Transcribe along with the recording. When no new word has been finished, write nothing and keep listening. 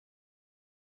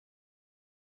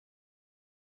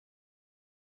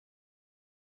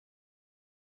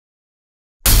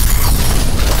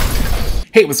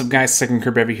Hey, what's up guys, Second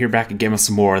Curb Heavy here, back again with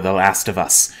some more of The Last of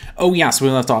Us. Oh yeah, so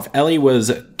we left off, Ellie was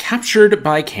captured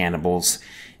by cannibals.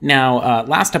 Now,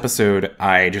 last episode,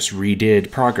 I just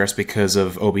redid progress because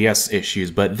of OBS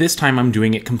issues, but this time I'm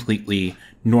doing it completely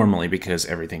normally because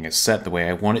everything is set the way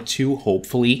I want it to,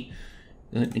 hopefully.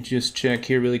 Let me just check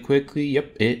here really quickly.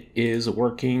 Yep, it is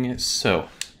working. So,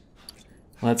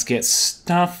 let's get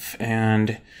stuff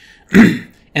and...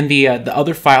 And the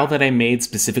other file that I made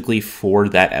specifically for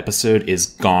that episode is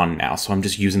gone now, so I'm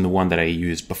just using the one that I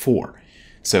used before.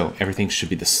 So everything should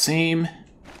be the same.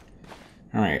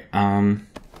 Alright, might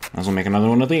as well make another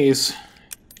one of these,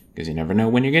 because you never know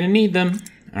when you're going to need them.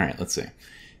 Alright, let's see.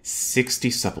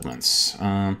 60 supplements.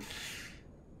 I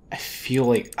feel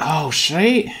like... Oh, should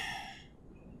I...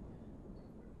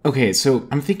 Okay, so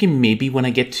I'm thinking maybe when I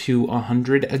get to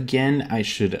 100 again, I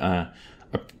should...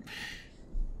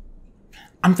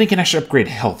 I'm thinking I should upgrade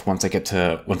health once I get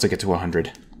to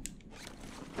 100.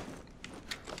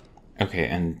 Okay,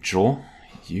 and Joel,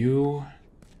 you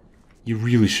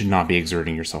really should not be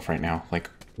exerting yourself right now. Like,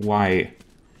 why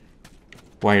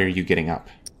are you getting up?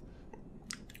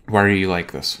 Why are you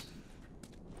like this?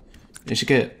 I should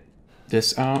get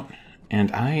this out,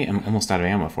 and I am almost out of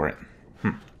ammo for it.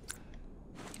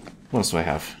 What else do I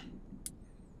have?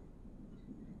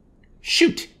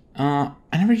 Shoot! I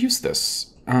never used this.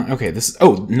 Okay, this...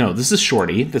 Oh, no, this is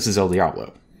Shorty. This is El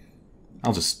Diablo.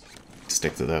 I'll just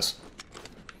stick to this.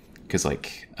 Because,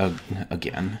 like,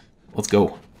 again. Let's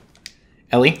go.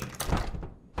 Ellie?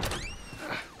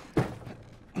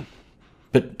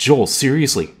 But, Joel,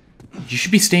 seriously. You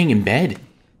should be staying in bed.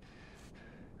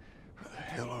 Where the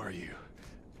hell are you?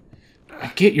 I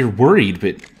get you're worried,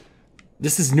 but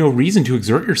this is no reason to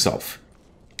exert yourself.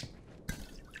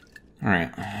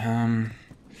 Alright,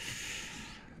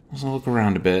 let's look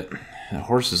around a bit. The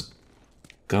horse is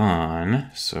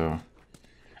gone, so...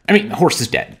 I mean, the horse is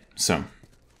dead, so...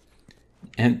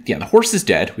 And, yeah, the horse is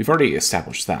dead. We've already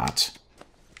established that.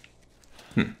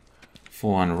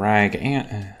 Full-on rag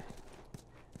and...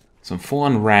 Some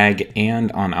full-on rag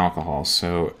and on alcohol,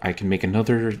 so I can make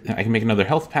another... I can make another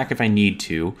health pack if I need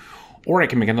to, or I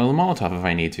can make another Molotov if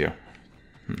I need to.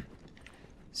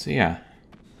 So, yeah.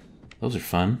 Those are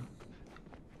fun.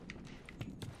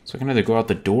 So I can either go out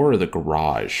the door or the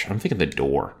garage. I'm thinking the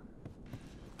door.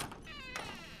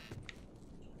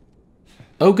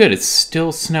 Oh good, it's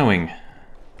still snowing.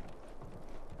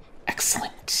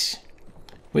 Excellent.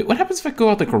 Wait, what happens if I go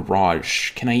out the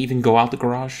garage? Can I even go out the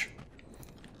garage?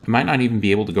 I might not even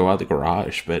be able to go out the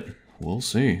garage, but we'll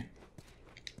see.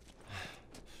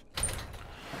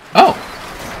 Oh!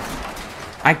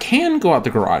 I can go out the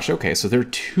garage. Okay, so there are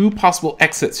two possible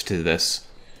exits to this.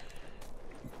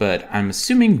 But I'm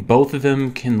assuming both of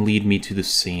them can lead me to the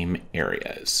same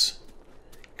areas.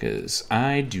 Because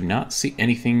I do not see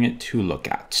anything to look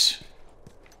at.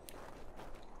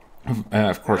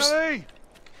 Of course. Ellie!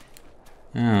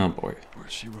 Oh boy.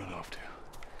 Where'd she run off to?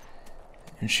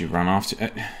 Where'd she run off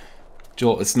to?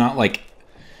 Joel, it's not like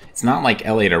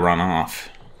Ellie to run off.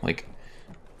 Like,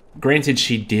 granted,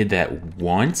 she did that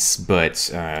once,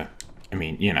 but I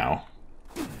mean, you know.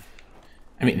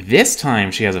 I mean, this time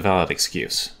she has a valid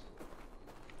excuse.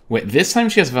 Wait, this time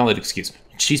she has a valid excuse.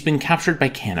 She's been captured by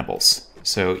cannibals.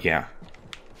 So, yeah.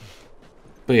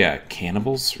 But yeah,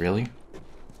 cannibals, really?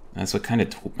 That's what kind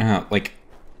of... like...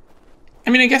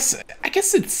 I mean, I guess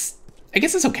it's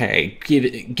okay,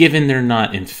 given they're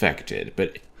not infected.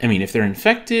 But, I mean, if they're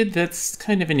infected, that's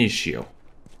kind of an issue.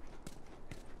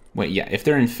 Wait, yeah, if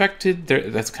they're infected,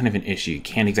 that's kind of an issue. You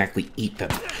can't exactly eat them.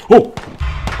 Oh!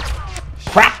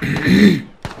 Crap!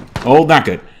 Oh, not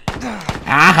good.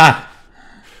 Aha!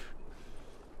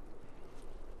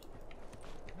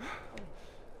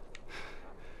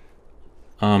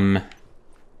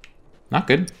 Not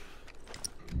good.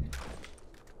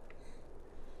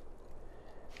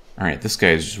 Alright, this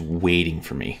guy's waiting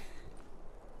for me.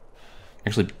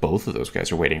 Actually, both of those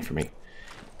guys are waiting for me.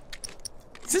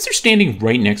 Since they're standing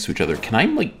right next to each other, can I,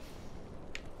 like...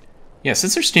 Yeah,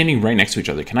 since they're standing right next to each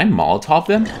other, can I Molotov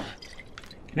them?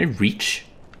 Can I reach?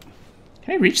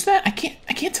 Can I reach that? I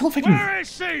can't tell if I can... Where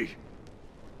is she?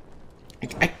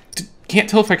 I can't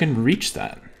tell if I can reach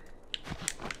that.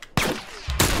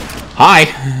 Hi!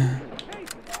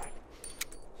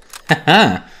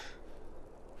 Haha!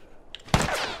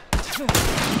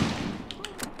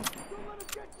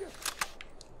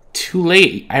 Too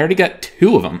late. I already got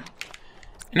two of them.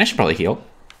 And I should probably heal.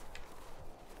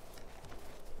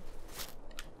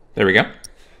 There we go.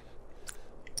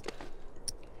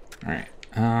 Alright.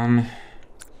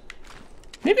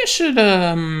 Maybe I should,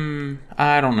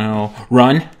 I don't know.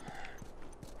 Run?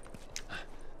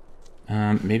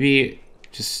 Maybe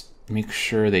just make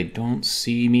sure they don't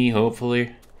see me,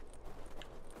 hopefully.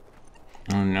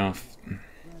 I don't know if...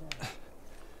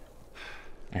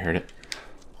 I heard it.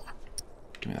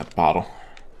 Give me that bottle.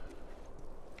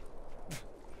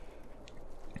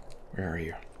 Where are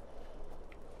you?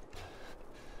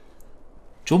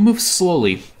 Joel moves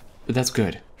slowly, but that's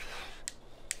good.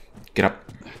 Get up.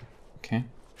 Okay.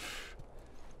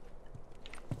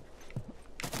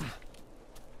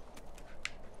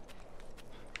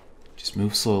 Just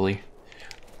move slowly.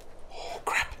 Oh,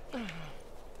 crap.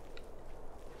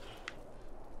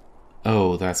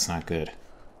 Oh, that's not good.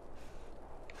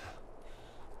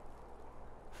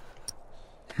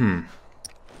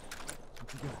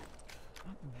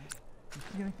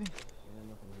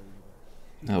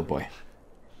 Oh boy.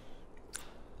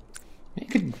 You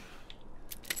could...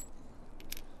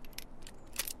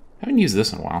 I haven't used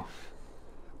this in a while.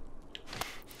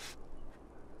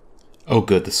 Oh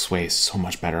good, the sway is so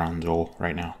much better on Joel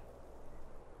right now.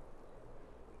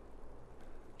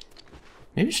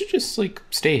 Maybe you should just, like,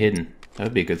 stay hidden. That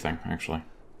would be a good thing, actually.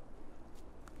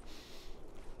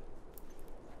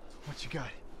 What you got?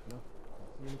 No.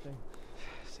 See anything?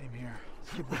 Same here.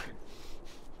 Let's keep looking.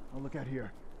 I'll look out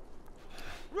here.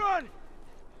 Run!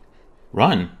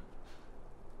 Run?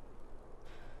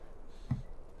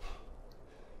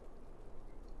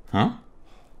 Huh?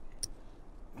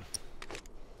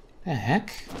 The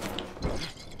heck?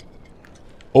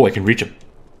 Oh, I can reach him.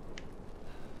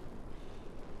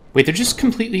 Wait, they're just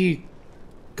completely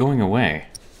going away.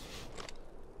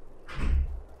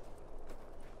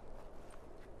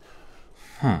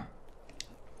 Huh. I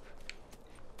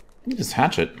need this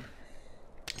hatchet.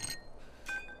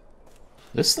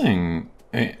 This thing...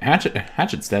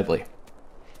 Hatchet's deadly.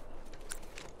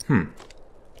 I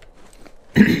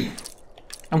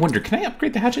wonder, can I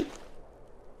upgrade the hatchet?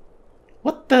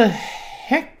 What the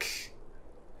heck?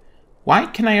 Why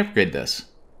can I upgrade this?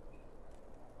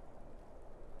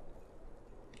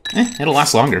 It'll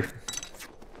last longer.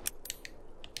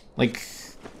 Like...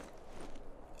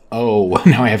 Oh,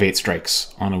 now I have 8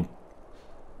 strikes on a...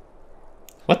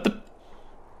 What the...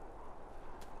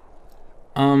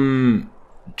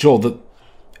 Joel,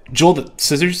 the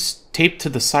scissors taped to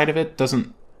the side of it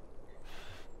doesn't...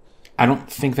 I don't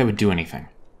think that would do anything.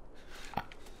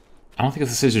 I don't think if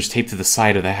the scissors taped to the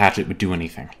side of the hatchet would do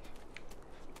anything.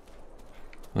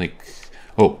 Like...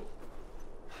 Oh.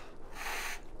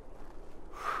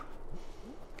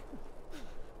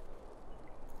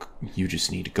 You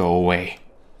just need to go away.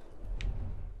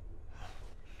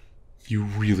 You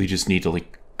really just need to,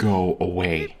 like, go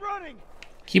away. Keep running!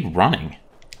 Keep running?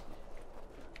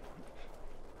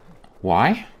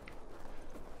 Why?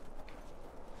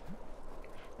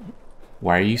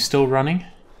 Why are you still running?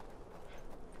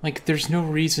 Like, there's no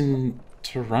reason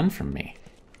to run from me.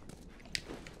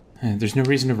 There's no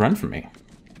reason to run from me.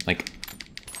 Like...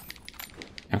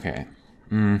 Okay.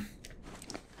 Gonna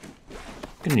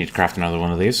need to craft another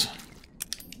one of these.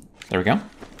 There we go.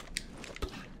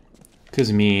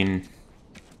 Because, I mean...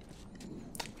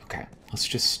 Okay, let's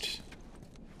just...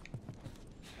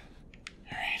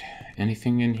 Alright,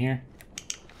 anything in here?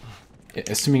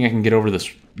 Assuming I can get over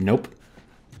this... Nope.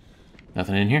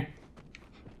 Nothing in here.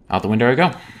 Out the window I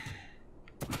go.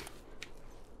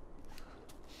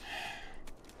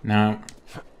 Now...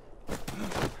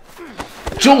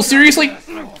 Joel, seriously?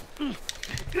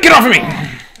 Get off of me!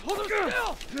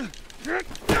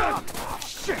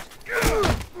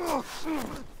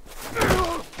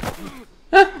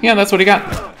 Huh, yeah, that's what he got.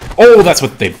 Oh, that's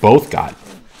what they both got.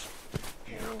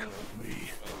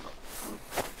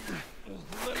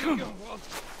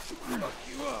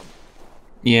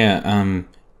 Yeah,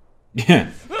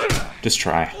 yeah. Just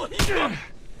try.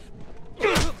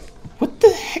 What the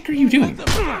heck are you doing?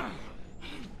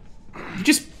 You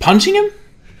just punching him?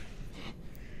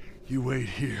 You wait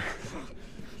here.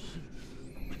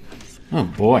 Oh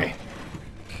boy.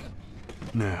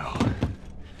 Now,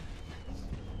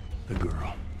 the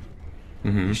girl.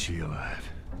 Is she alive?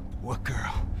 What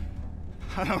girl?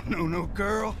 I don't know no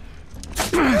girl.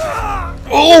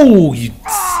 Oh, you...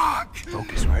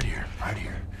 Focus right here, right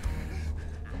here.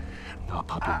 I'll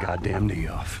pop your goddamn knee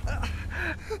off.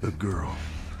 The girl.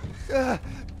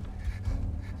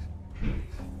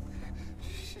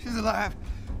 She's alive.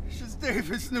 She's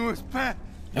David's newest pet.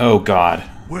 Oh God.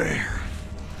 Where?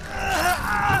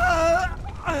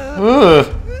 Ugh.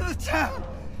 In the town.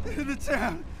 In the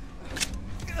town.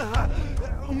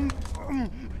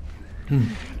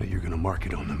 Now you're gonna mark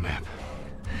it on the map.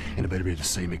 And it better be the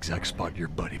same exact spot your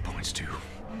buddy points to.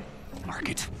 Mark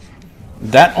it.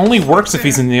 That only works if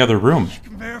he's in the other room. You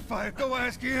can verify it. Go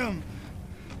ask him.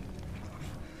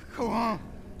 Go on.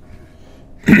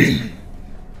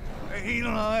 ain't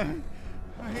alive.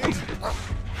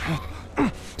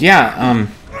 Yeah,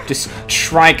 just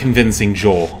try convincing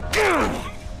Joel.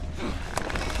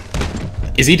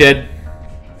 Is he dead?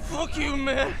 Fuck you,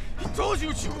 man. He told you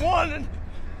what you wanted.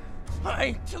 I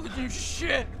ain't telling you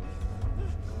shit.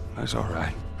 That's all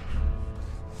right.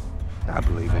 I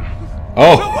believe it.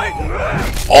 Oh. No, wait.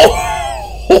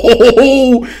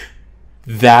 Oh.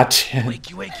 That.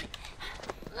 Wakey, wakey.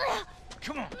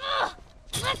 Come on.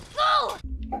 Let's go.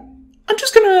 I'm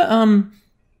just gonna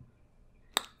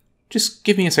just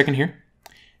give me a second here.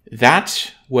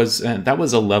 That was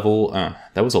a level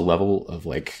of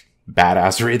like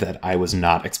badassery that I was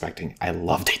not expecting. I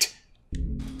loved it.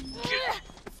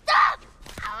 Stop.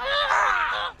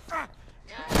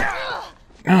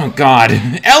 Oh God,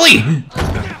 Ellie!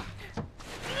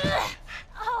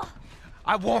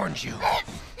 I warned you.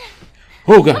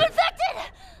 Oh God. I'm infected.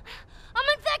 I'm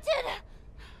infected.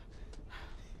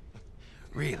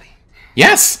 Really?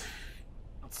 Yes.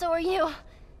 So are you.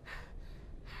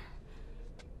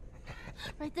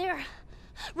 Right there.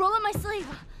 Roll up my sleeve.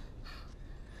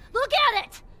 Look at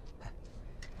it.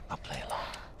 I'll play along.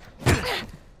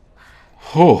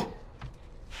 Oh.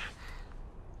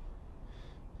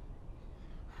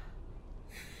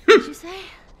 What'd you say?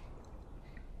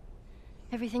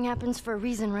 Everything happens for a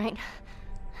reason, right?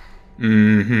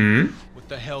 Mm-hmm. What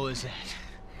the hell is that?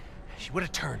 She would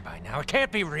have turned by now. It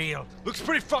can't be real. Looks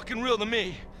pretty fucking real to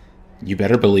me. You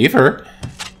better believe her.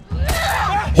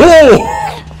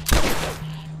 Oh!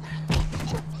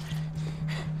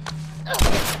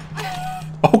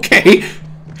 Okay.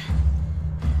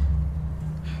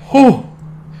 Oh.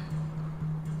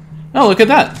 Oh, look at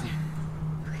that.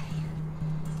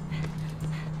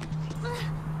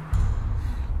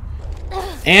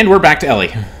 And we're back to Ellie.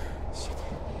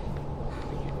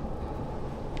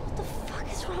 What the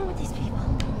fuck is wrong with these people?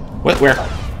 What? Where? Where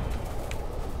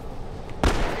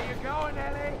you going,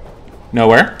 Ellie?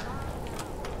 Nowhere.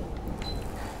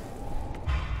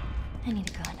 I need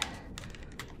a gun.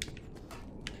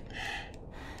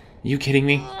 You kidding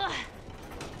me?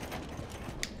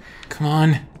 Come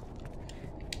on.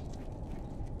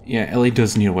 Yeah, Ellie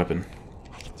does need a weapon.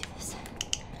 I can do this.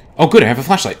 Oh, good. I have a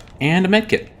flashlight and a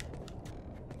medkit.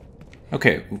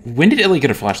 Okay, when did Ellie get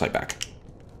her flashlight back?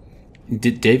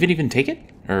 Did David even take it?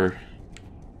 Or...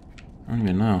 I don't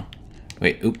even know.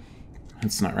 Wait, oop.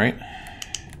 That's not right.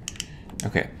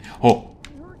 Okay. Oh.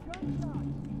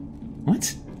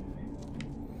 What?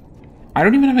 I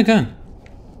don't even have a gun.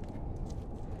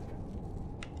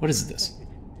 What is this?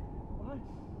 What?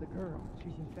 The girl.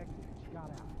 She's infected. She got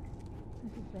out.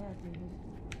 This is bad, David.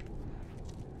 I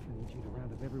need you to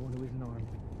round up everyone who isn't armed.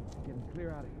 Get them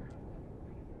clear out of here.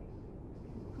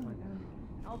 Come on,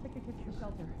 I'll take the kids to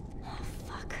shelter. Oh,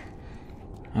 fuck.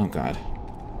 Oh, God.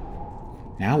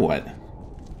 Now what?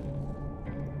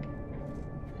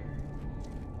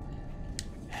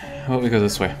 How about we go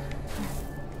this way?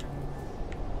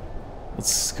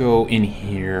 Let's go in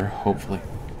here, hopefully.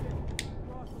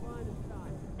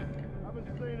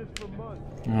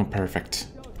 Oh, perfect.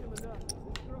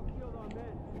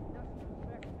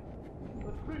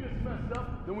 Let's clean this mess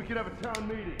up, then we can have a town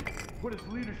meeting. Put its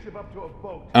leadership up to a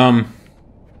vote.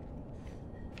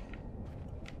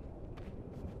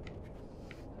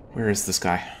 Where is this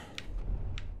guy?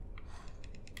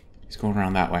 He's going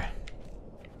around that way.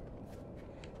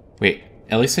 Wait,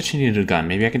 Ellie said she needed a gun.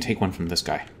 Maybe I can take one from this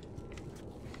guy.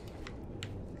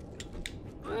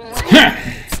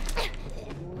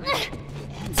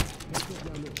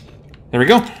 There we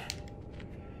go.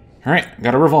 Alright,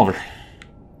 got a revolver.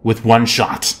 With one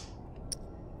shot.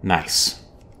 Nice.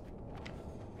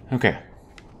 Okay.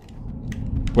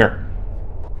 Where?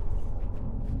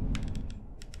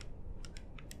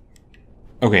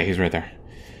 Okay, he's right there.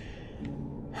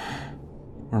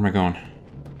 Where am I going?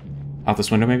 Out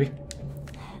this window, maybe?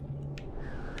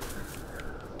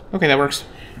 Okay, that works.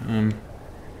 Yeah,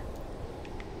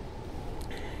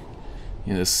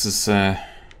 this is,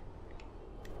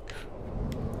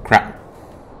 crap.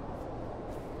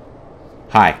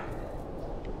 Hi.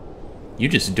 You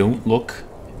just don't look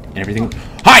and everything.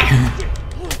 Hi!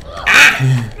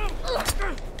 Ah!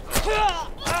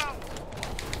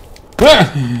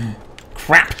 Ah!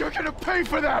 Crap. You're gonna pay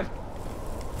for that!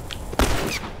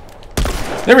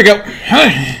 There we go.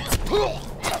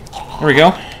 There we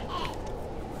go.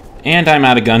 And I'm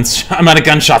out of guns. I'm out of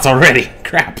gunshots already.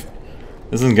 Crap.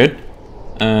 This isn't good.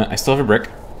 I still have a brick.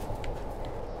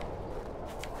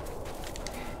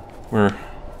 Where?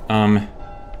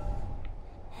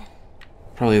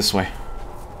 Probably this way.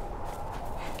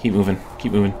 Keep moving.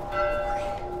 Keep moving.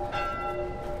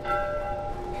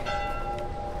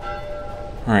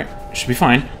 Alright. Should be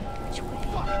fine.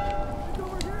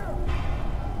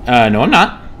 No, I'm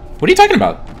not. What are you talking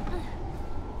about?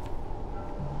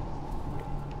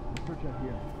 Search out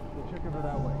here. We'll check over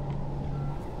that way.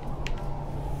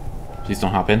 Please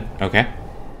don't hop in. Okay.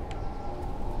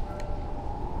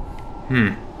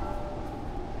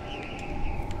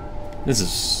 This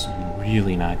is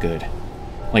really not good.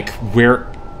 Like, where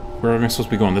am I supposed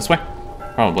to be going? This way?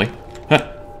 Probably.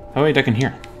 Huh. How do I duck in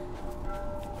here?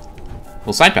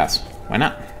 Well, side paths. Why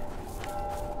not?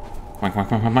 Come on, come on,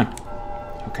 come on, come on.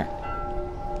 Okay.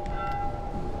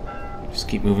 Just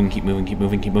keep moving, keep moving, keep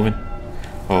moving, keep moving.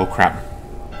 Oh, crap.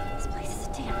 This place is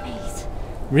a damn maze.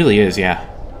 Really is, yeah.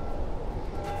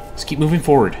 Just keep moving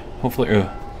forward.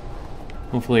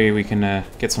 Hopefully we can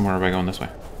get somewhere by going this way.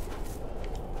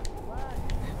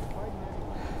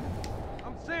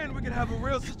 I'm saying we could have a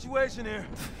real situation here.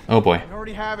 Oh boy. We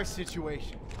already have a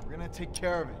situation. We're gonna take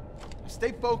care of it. Now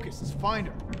stay focused. Let's find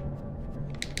her.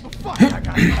 Oh, fuck! I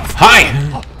got it.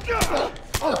 Hi!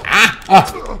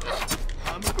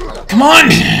 Come on!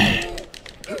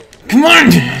 Come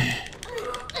on!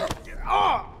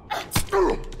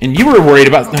 And you were worried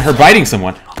about her biting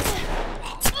someone.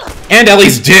 And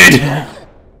Ellie's dead!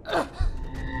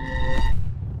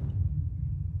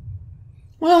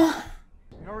 Well...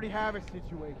 We already have a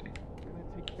situation. We're gonna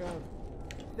take care of it.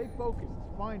 Stay focused.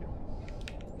 Let's find her.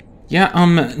 Yeah,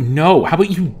 no. How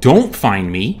about you don't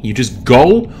find me? You just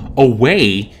go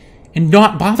away and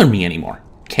not bother me anymore.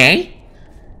 Okay?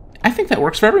 I think that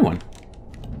works for everyone.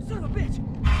 Son of a bitch!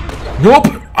 Nope!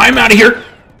 I'm out of here!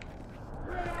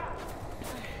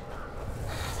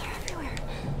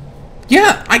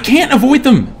 Yeah, I can't avoid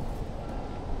them!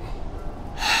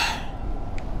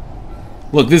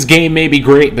 Look, this game may be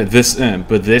great, but this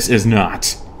is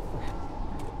not.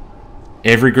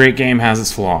 Every great game has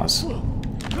its flaws.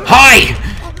 Hi!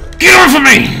 Get off of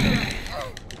me!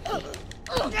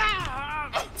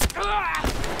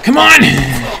 Come on!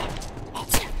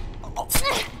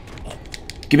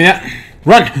 Give me that.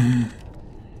 Run!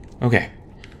 Okay.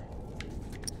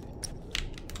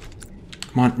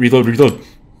 Come on, reload, reload.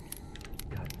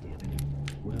 God damn it.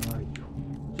 Where are you?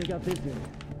 Check out this area.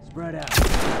 Spread out.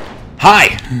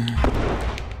 Hi!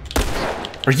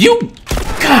 Are you...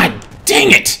 God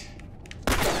dang it!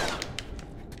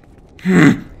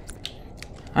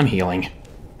 I'm healing.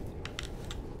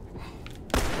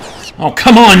 Oh,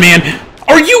 come on, man!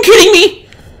 Are you kidding me?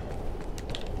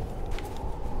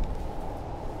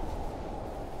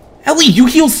 Ellie, you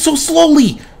heal so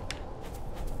slowly!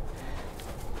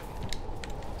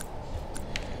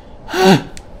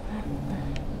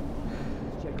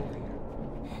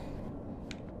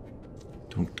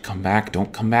 Don't come back,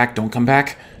 don't come back, don't come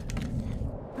back.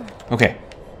 Okay.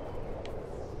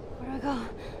 Where do I go?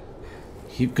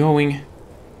 Keep going.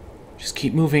 Just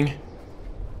keep moving.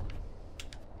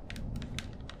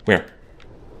 Where?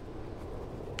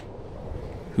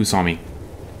 Who saw me?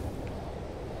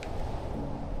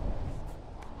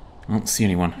 I don't see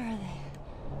anyone. Where are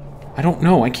they? I don't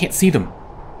know. I can't see them.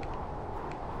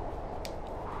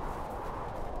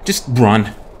 Just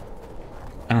run.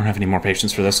 I don't have any more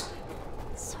patience for this.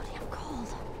 It's so damn cold.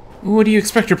 What do you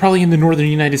expect? You're probably in the northern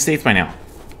United States by now.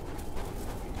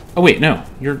 Oh wait, no.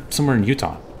 You're somewhere in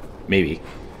Utah. Maybe.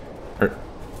 Or,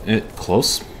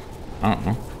 close? I don't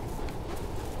know.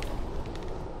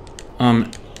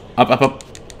 Up.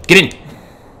 Get in!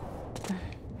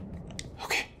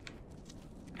 Okay.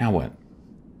 Now what?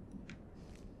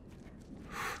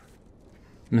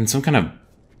 I'm in some kind of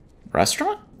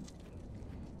restaurant?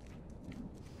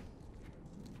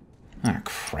 Ah,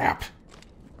 crap.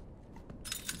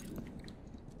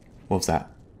 What was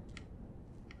that?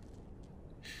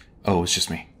 Oh, it's just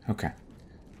me. Okay.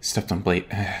 Stepped on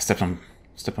stepped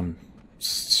on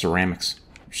ceramics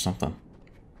or something.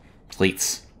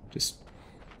 Plates. Just,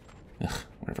 ugh,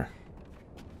 whatever.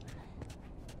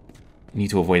 Need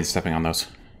to avoid stepping on those.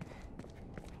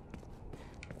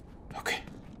 Okay.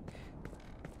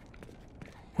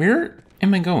 Where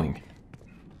am I going?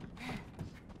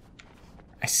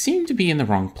 I seem to be in the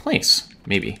wrong place.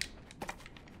 Maybe.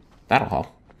 That'll help.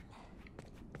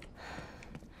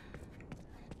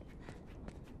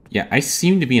 Yeah, I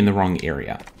seem to be in the wrong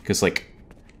area. Because, like,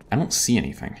 I don't see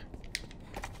anything.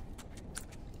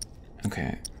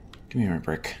 Okay. Give me my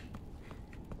brick.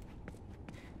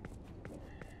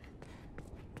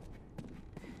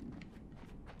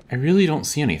 I really don't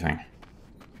see anything.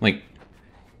 Like,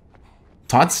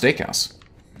 Todd's Steakhouse.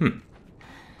 I'm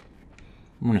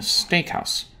in a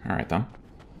steakhouse. Alright, then.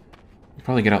 We'll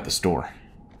probably get out this door.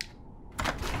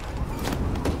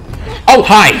 Oh,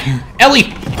 hi!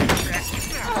 Ellie!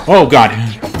 Oh, God.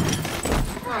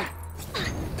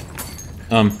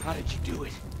 How did you do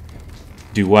it?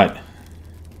 Do what?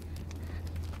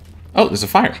 Oh, there's a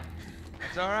fire.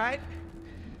 It's all right.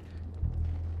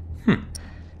 Hmm.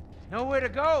 Nowhere to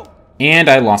go. And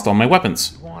I lost all my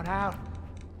weapons. You want out?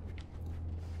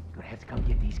 Gonna have to come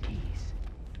get these keys.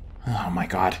 Oh my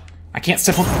god. I can't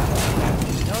step on...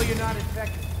 No, you're not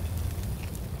infected.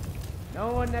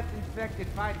 No one that's infected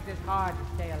fights this hard to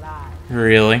stay alive.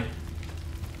 Really?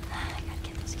 I gotta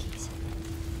get those keys.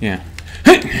 Yeah.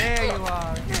 There you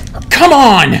are. Come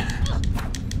on!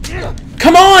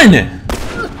 Come on!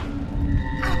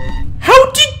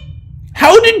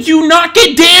 How did you not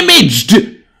get damaged?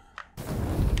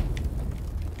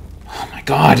 Oh my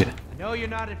god. I know you're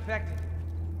not infected.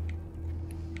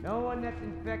 No one that's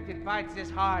infected fights this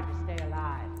hard to stay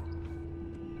alive.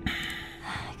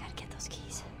 I gotta get those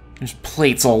keys. There's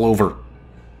plates all over.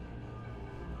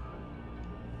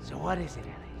 So what is it,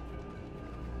 Ellie?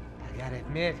 I gotta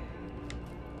admit,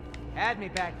 had me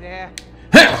back there.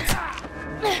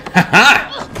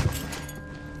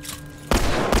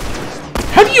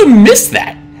 How do you miss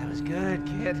that? That was good,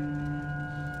 kid.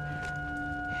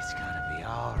 It's gonna be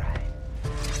all right.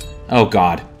 Oh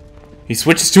god. He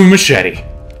switches to a machete.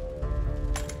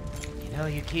 You know,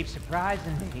 you keep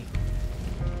surprising me.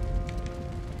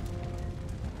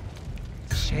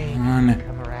 It's a shame Come on. you didn't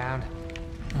come around.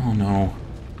 Oh no.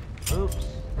 Oops.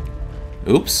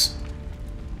 Oops.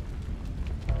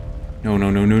 No,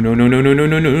 no, no, no, no, no, no, no, no,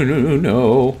 no, no, no,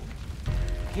 no.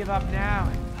 Give up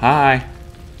now. Hi.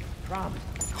 Promise.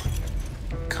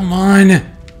 Come on.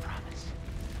 Promise.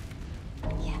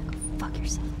 Yeah, go fuck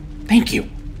yourself. Thank you.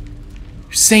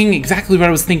 You're saying exactly what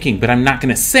I was thinking, but I'm not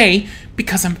gonna say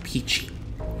because I'm peachy.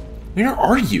 Where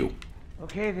are you?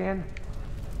 Okay then.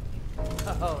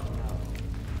 Oh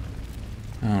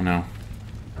no. Oh no.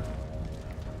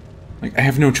 Like, I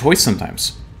have no choice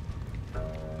sometimes.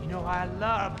 You know, I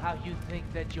love how you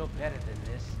think that you're better than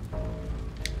this.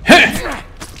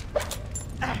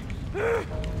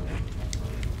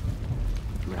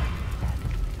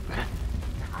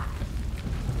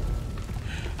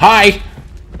 Hi!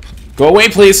 Go away,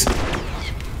 please!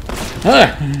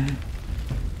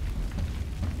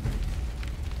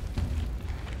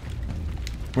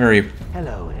 Where are you?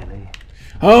 Hello, Ellie.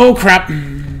 Oh, crap!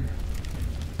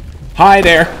 Hi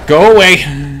there! Go away!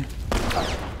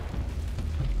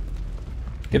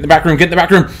 Get in the back room, get in the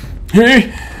back room!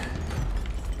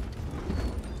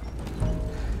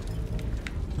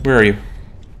 Where are you?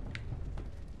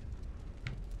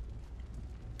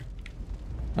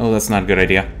 Oh, that's not a good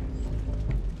idea.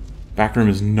 Back room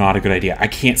is not a good idea. I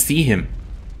can't see him.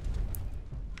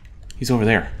 He's over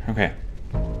there. Okay.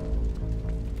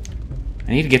 I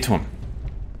need to get to him.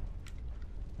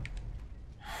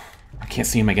 I can't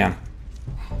see him again.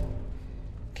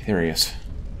 Okay, there he is.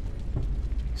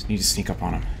 Just need to sneak up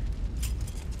on him.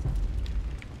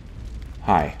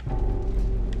 Hi.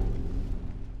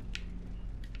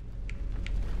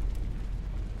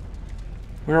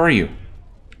 Where are you?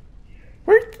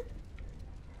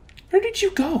 Where did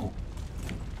you go?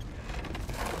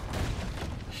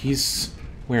 He's...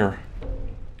 where?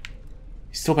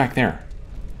 He's still back there.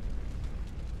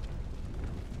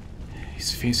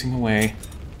 He's facing away.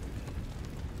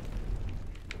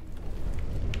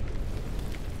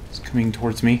 He's coming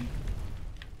towards me.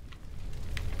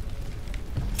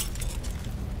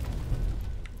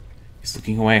 He's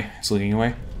looking away. He's looking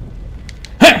away.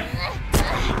 Ha!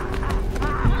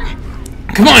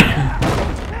 Come on!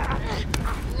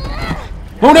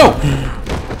 Oh no!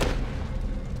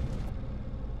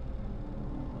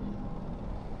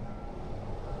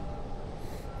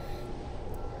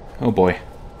 Oh boy.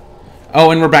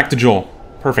 Oh, and we're back to Joel.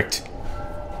 Perfect.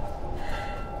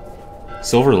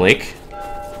 Silver Lake?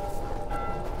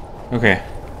 Okay.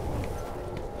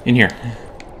 In here.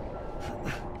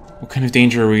 What kind of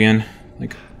danger are we in?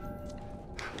 Like...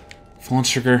 full on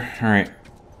sugar? Alright.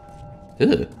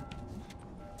 Ugh.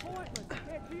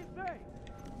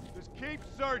 Just keep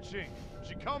searching. If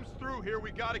she comes through here,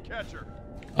 we gotta catch her.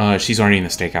 She's already in the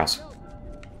steakhouse.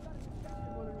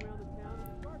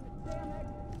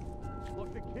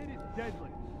 Look, the kid is deadly.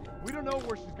 We don't know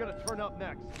where she's gonna turn up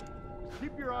next. Just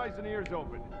keep your eyes and ears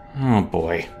open. Oh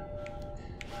boy.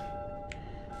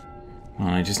 Well,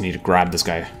 I just need to grab this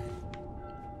guy.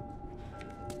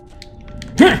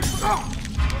 Take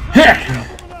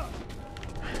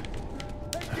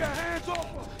your hands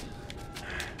off her.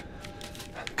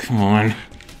 Come on.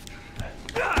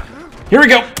 Here we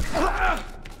go!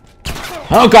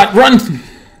 Oh god, run!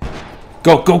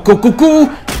 Go, go, go, go, go!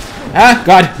 Ah,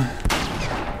 god!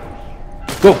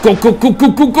 Go, go, go, go,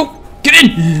 go, go, go! Get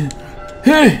in!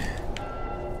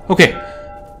 Okay.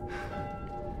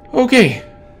 Okay.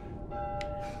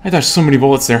 I dodged so many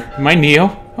bullets there. Am I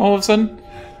Neo all of a sudden?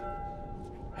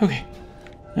 Okay.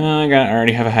 I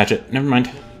already have a hatchet. Never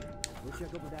mind.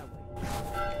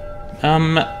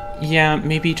 Yeah,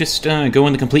 maybe just go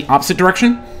in the complete opposite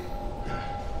direction?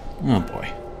 Oh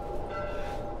boy.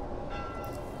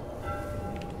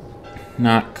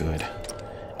 Not good.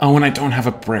 Oh, and I don't have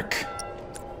a brick.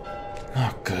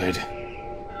 Not good.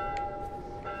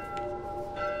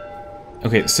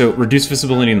 Okay, so reduce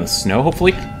visibility in the snow,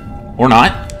 hopefully? Or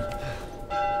not.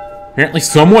 Apparently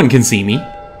someone can see me.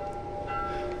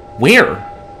 Where?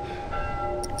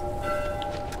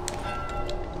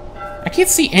 I can't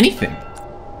see anything.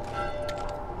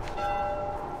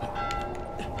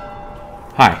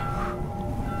 Hi.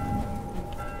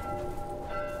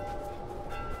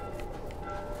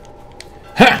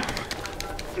 Ha!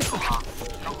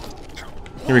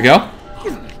 Here we go.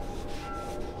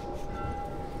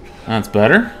 That's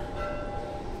better.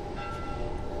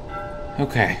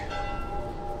 Okay.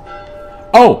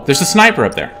 Oh, there's a sniper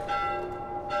up there.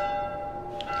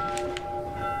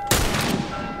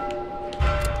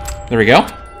 There we go.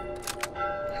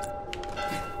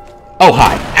 Oh,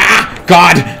 hi. Ah!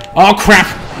 God! Oh, crap!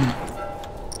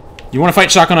 You want to fight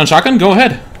shotgun on shotgun? Go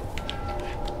ahead.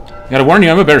 Gotta warn you,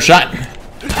 I'm a better shot.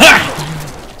 Ha!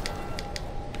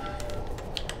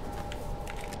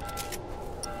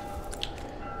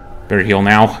 Better heal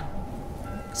now.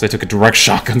 Because I took a direct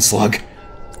shotgun slug.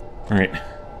 Alright.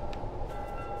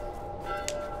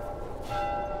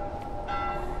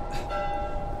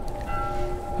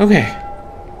 Okay.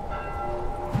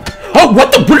 Oh,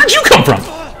 what the? Where did you come from?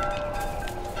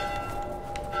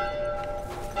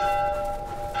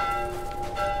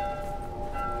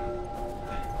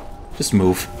 Just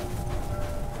move.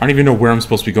 I don't even know where I'm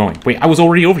supposed to be going. Wait, I was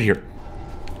already over here.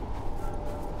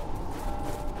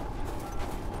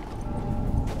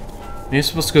 Am I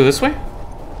supposed to go this way?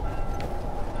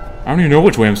 I don't even know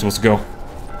which way I'm supposed to go.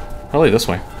 Probably this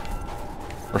way.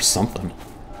 Or something.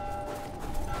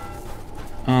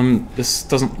 This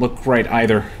doesn't look right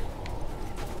either.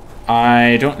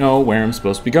 I don't know where I'm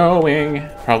supposed to be going.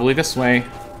 Probably this way.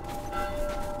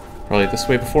 Probably this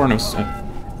way before. No.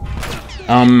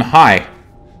 Hi.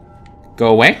 Go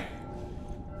away.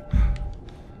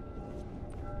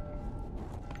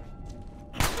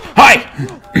 Hi!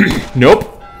 Nope.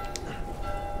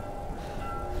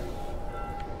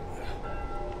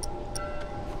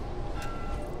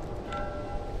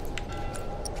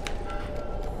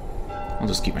 I'll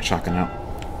just keep my shotgun out.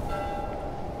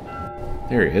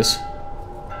 There he is.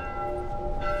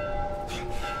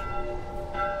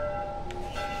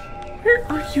 Where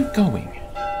are you going?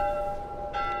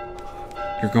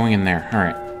 You're going in there.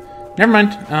 Alright. Never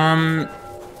mind.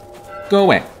 Go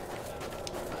away.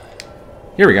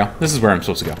 Here we go. This is where I'm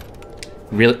supposed to go.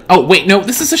 Really? Oh, wait, no,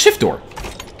 this is a shift door.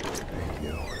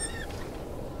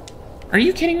 Are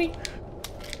you kidding me?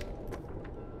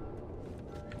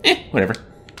 Whatever.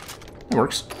 That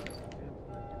works.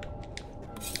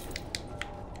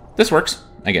 This works,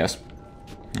 I guess.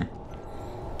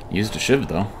 Used a shiv,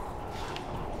 though.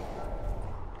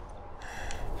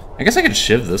 I guess I could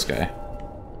shiv this guy.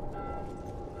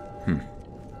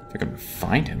 If I can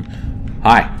find him.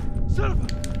 Hi.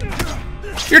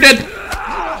 You're dead!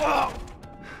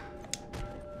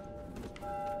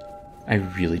 I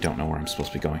really don't know where I'm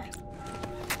supposed to be going.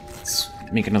 Let's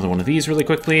make another one of these really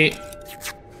quickly.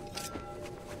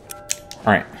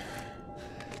 Alright.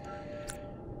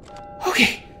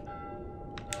 Okay.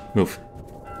 Move.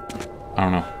 I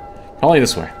don't know. Probably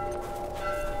this way.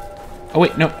 Oh,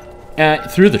 wait, no.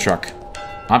 Through the truck.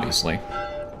 Obviously.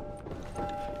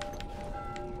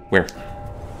 Where?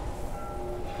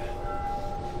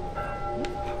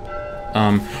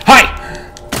 Hi!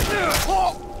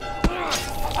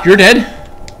 You're dead?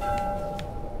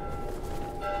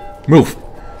 Move.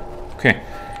 Okay.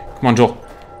 Come on, Joel.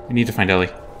 We need to find Ellie.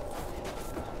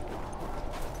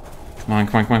 Come on,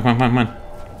 come on, come on, come on, come on, come on.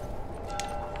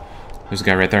 There's a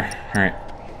guy right there. Alright.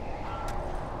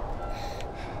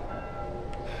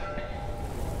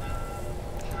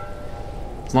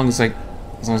 As long as I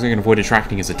can avoid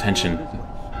attracting his attention.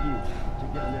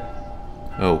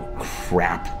 Oh,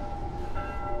 crap.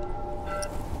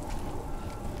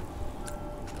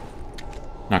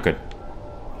 Not good.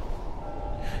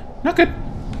 Not good.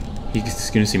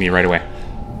 He's gonna see me right away.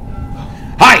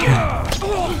 Hi!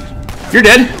 You're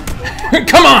dead!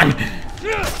 Come on!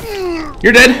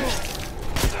 You're dead!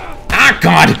 Ah,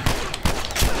 God!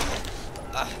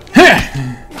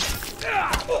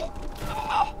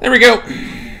 There we go!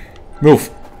 Move.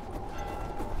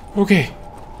 Okay.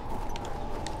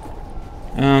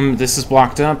 This is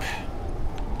blocked up.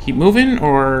 Keep moving,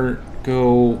 or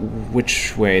go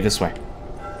which way? This way.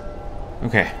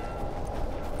 Okay.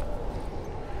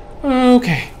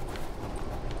 Okay.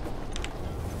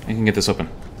 I can get this open.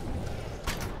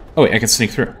 Oh wait, I can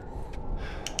sneak through.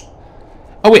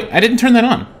 Oh wait, I didn't turn that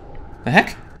on. The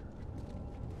heck?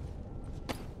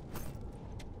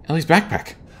 Ellie's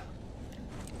backpack.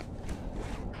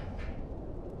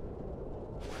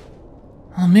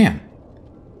 Oh man.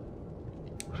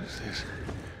 What is this?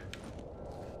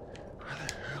 Where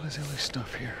the hell is Ellie's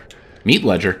stuff here? Meat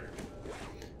ledger.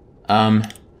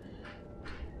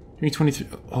 323.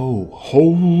 Oh,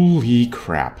 holy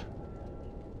crap.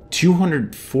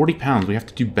 240 pounds. We have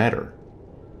to do better.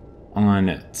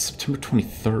 On September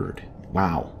 23rd.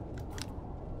 Wow.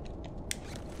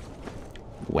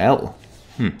 Well.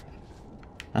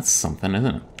 That's something,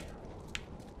 isn't it?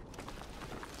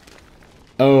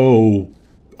 Oh.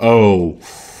 Oh.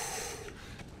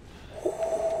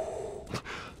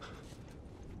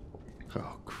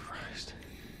 Oh, Christ.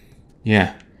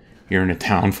 Yeah. You're in a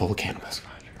town full of cannibals.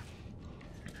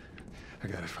 I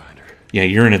gotta find her. Yeah,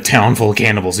 you're in a town full of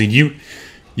cannibals, and you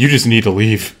just need to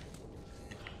leave.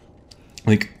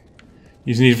 Like,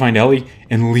 you just need to find Ellie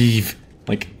and leave.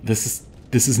 Like, this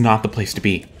is not the place to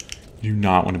be. You do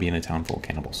not want to be in a town full of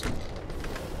cannibals.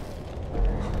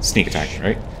 Sneak attack,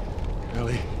 right?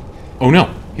 Ellie. Oh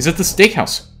no, he's at the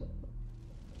steakhouse.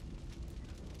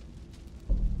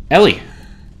 Ellie.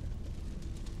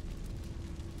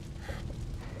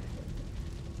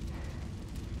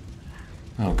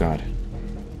 Oh god.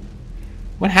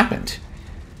 What happened?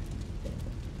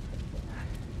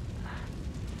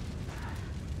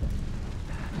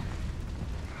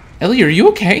 Ellie, are you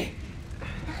okay?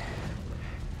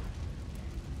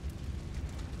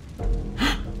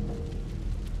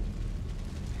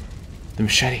 The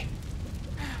machete.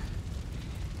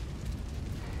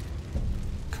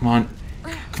 Come on.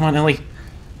 Come on, Ellie.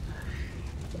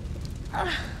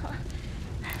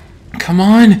 Come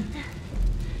on.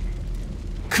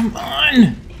 Come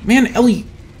on. Man, Ellie.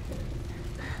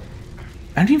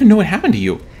 I don't even know what happened to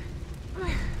you.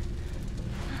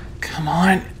 Come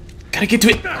on. Gotta get to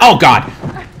it. Oh, God.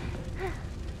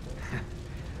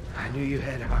 I knew you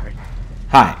had heart.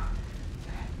 Hi.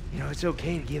 You know, it's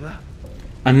okay to give up.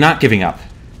 I'm not giving up.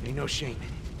 Ain't no shame in it.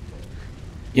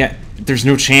 Yeah, there's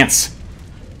no chance.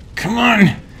 Come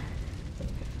on.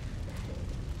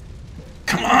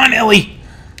 Come on, Ellie.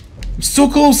 I'm so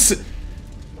close.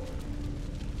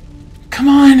 Come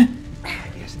on. I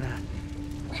guess not.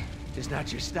 Just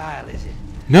not your style, is it?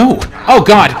 No. Oh,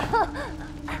 God.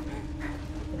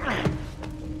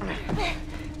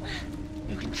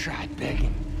 You can try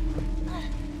begging.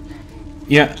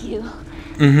 Yeah. You.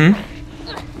 Mm-hmm.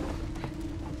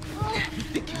 You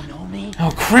think you know me?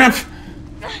 Oh, crap.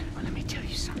 Well, let me tell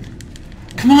you something.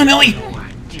 Come on, Ellie. No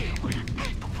idea what I'm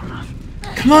capable of.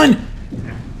 Come on.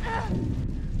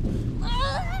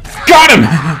 Got him.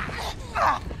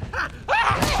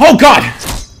 Oh, God.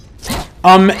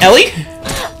 Ellie?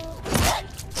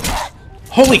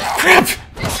 Holy crap.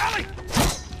 Ellie!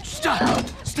 Stop!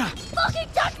 Stop! Fucking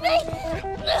touch me!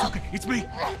 It's okay. It's me.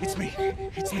 It's me.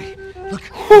 It's me. Look.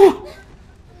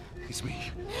 It's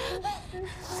me.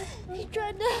 He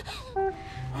tried to...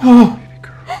 Oh. Baby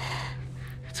girl.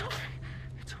 It's okay.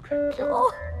 It's okay.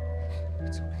 Joel.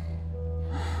 It's okay.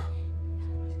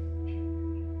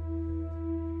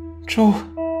 Joel.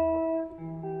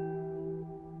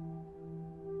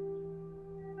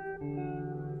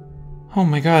 Oh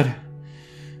my god.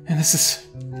 And this is...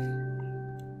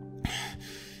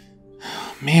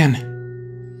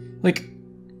 Man. Like...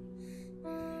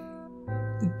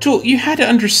 Joel, you had to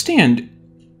understand...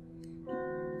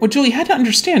 Well, Joel, you had to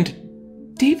understand...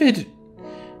 David,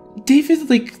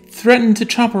 like, threatened to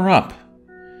chop her up.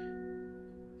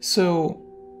 So...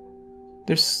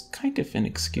 There's kind of an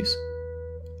excuse.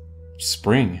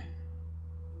 Spring.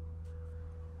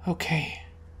 Okay.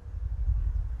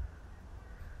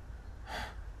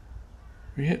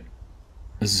 Are you at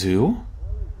a zoo?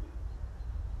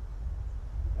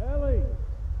 Ellie!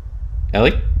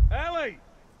 Ellie? Ellie!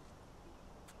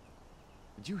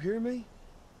 Did you hear me?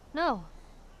 No.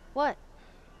 What?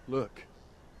 Look.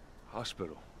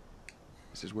 Hospital.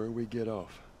 This is where we get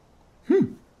off.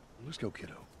 Let's go,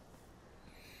 kiddo.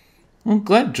 I'm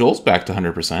glad Joel's back to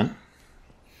 100%.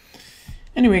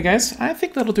 Anyway, guys, I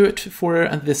think that'll do it for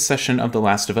this session of The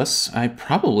Last of Us. I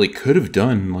probably could have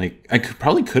done, like, I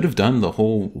probably could have done the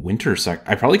whole winter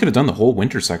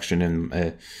section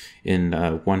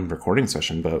in one recording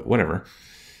session, but whatever.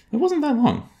 It wasn't that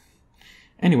long.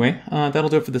 Anyway, that'll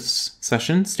do it for this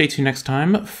session. Stay tuned next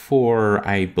time for,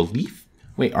 I believe...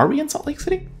 Wait, are we in Salt Lake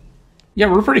City?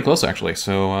 Yeah, we're pretty close, actually.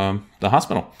 So, the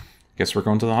hospital. Guess we're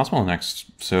going to the hospital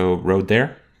next. So, road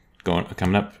there.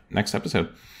 Coming up next episode.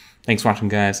 Thanks for watching,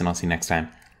 guys, and I'll see you next time.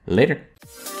 Later.